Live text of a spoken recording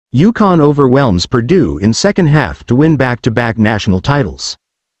UConn overwhelms Purdue in second half to win back-to-back national titles.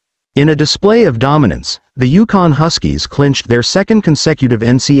 In a display of dominance, the UConn Huskies clinched their second consecutive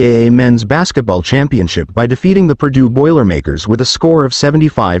NCAA men's basketball championship by defeating the Purdue Boilermakers with a score of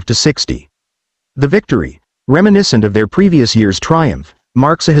 75-60. The victory, reminiscent of their previous year's triumph,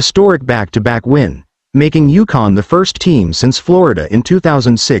 marks a historic back-to-back win, making UConn the first team since Florida in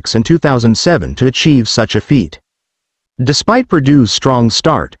 2006 and 2007 to achieve such a feat. Despite Purdue's strong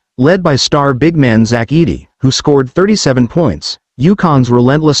start, led by star big man Zach Edey, who scored 37 points, UConn's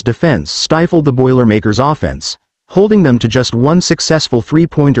relentless defense stifled the Boilermakers' offense, holding them to just one successful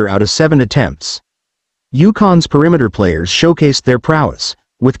three-pointer out of 7 attempts. UConn's perimeter players showcased their prowess,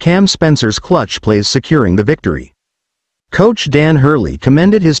 with Cam Spencer's clutch plays securing the victory. Coach Dan Hurley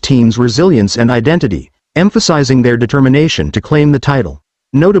commended his team's resilience and identity, emphasizing their determination to claim the title.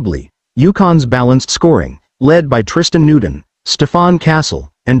 Notably, UConn's balanced scoring, led by Tristen Newton, Stephon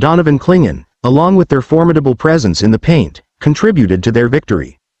Castle, and Donovan Clingan, along with their formidable presence in the paint, contributed to their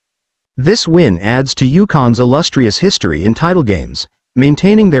victory. This win adds to UConn's illustrious history in title games,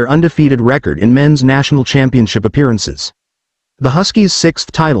 maintaining their undefeated record in men's national championship appearances. The Huskies'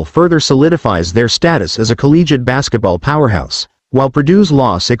 sixth title further solidifies their status as a collegiate basketball powerhouse, while Purdue's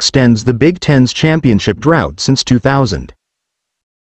loss extends the Big Ten's championship drought since 2000.